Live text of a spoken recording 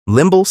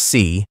Limble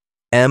CMMS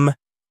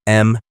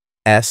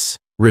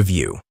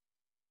Review.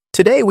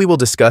 Today we will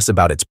discuss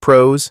about its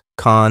pros,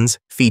 cons,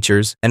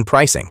 features, and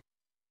pricing.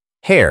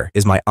 Here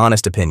is my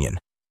honest opinion.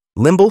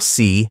 Limble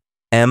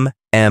CMMS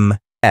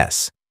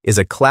is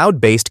a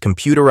cloud-based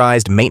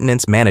computerized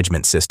maintenance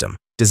management system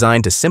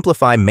designed to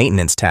simplify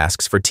maintenance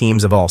tasks for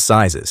teams of all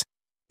sizes.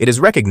 It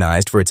is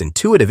recognized for its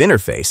intuitive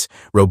interface,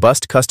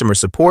 robust customer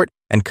support,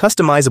 and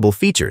customizable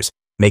features,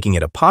 making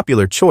it a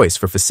popular choice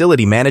for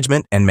facility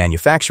management and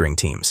manufacturing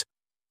teams.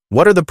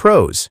 What are the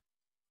pros?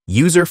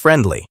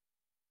 User-friendly.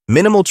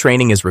 Minimal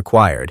training is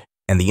required,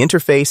 and the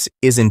interface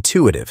is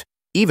intuitive,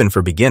 even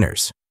for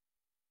beginners.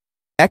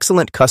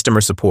 Excellent customer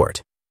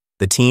support.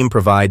 The team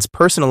provides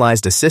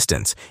personalized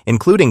assistance,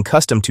 including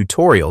custom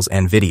tutorials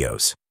and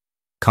videos.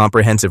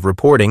 Comprehensive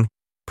reporting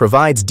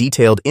provides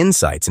detailed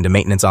insights into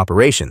maintenance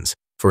operations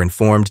for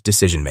informed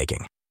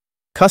decision-making.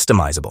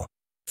 Customizable.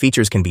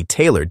 Features can be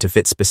tailored to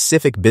fit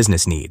specific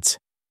business needs.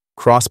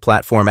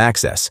 Cross-platform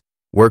access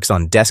works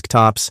on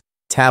desktops,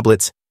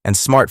 tablets, and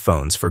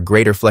smartphones for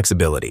greater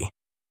flexibility.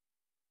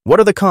 What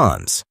are the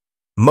cons?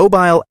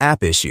 Mobile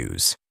app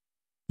issues.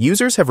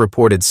 Users have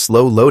reported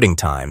slow loading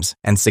times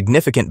and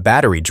significant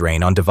battery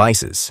drain on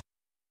devices.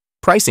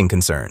 Pricing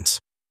concerns.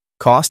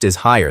 Cost is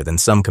higher than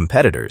some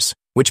competitors,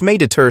 which may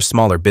deter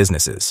smaller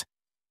businesses.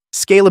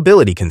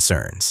 Scalability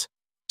concerns.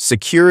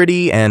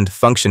 Security and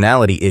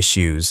functionality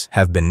issues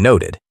have been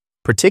noted,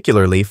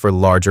 particularly for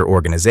larger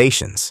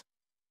organizations.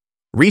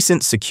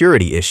 Recent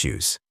security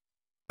issues.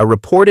 A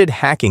reported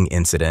hacking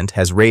incident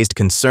has raised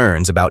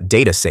concerns about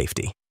data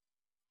safety.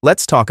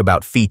 Let's talk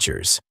about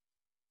features.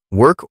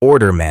 Work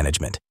order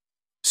management.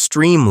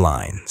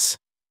 Streamlines.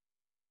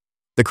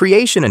 The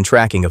creation and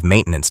tracking of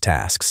maintenance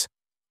tasks.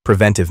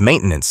 Preventive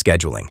maintenance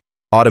scheduling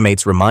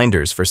automates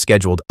reminders for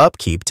scheduled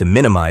upkeep to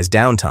minimize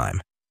downtime.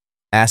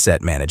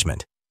 Asset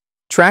management.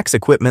 Tracks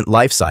equipment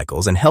life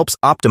cycles and helps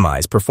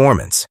optimize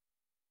performance.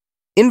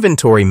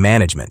 Inventory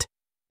management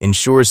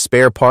ensures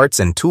spare parts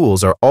and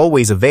tools are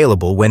always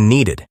available when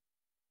needed.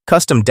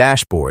 Custom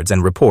dashboards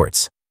and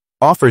reports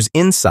offers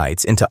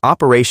insights into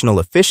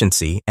operational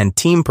efficiency and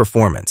team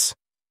performance.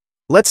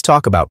 Let's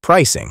talk about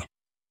pricing.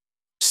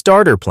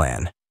 Starter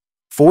plan,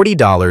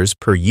 $40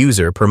 per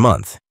user per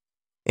month.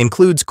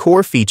 Includes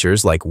core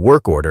features like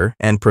work order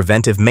and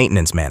preventive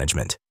maintenance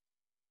management.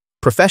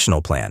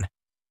 Professional plan,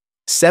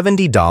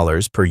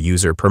 $70 per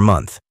user per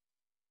month.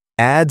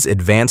 Adds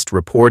advanced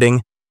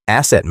reporting,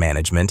 asset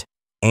management,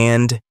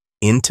 and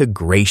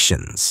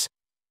integrations.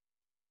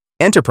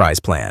 Enterprise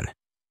plan,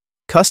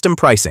 custom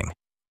pricing,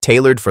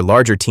 tailored for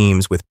larger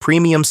teams with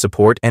premium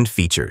support and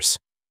features.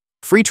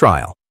 Free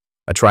trial.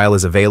 A trial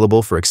is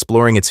available for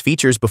exploring its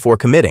features before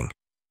committing.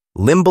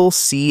 Limble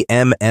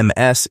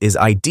CMMS is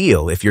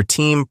ideal if your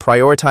team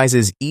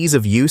prioritizes ease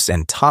of use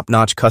and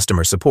top-notch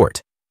customer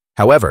support.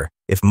 However,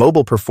 if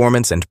mobile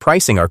performance and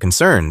pricing are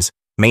concerns,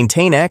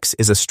 MaintainX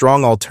is a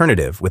strong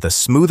alternative with a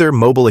smoother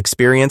mobile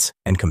experience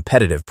and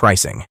competitive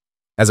pricing.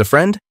 As a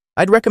friend,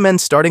 I'd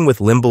recommend starting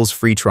with Limble's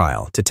free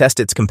trial to test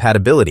its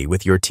compatibility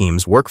with your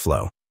team's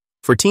workflow.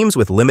 For teams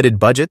with limited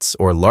budgets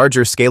or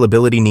larger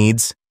scalability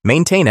needs,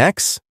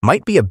 MaintainX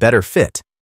might be a better fit.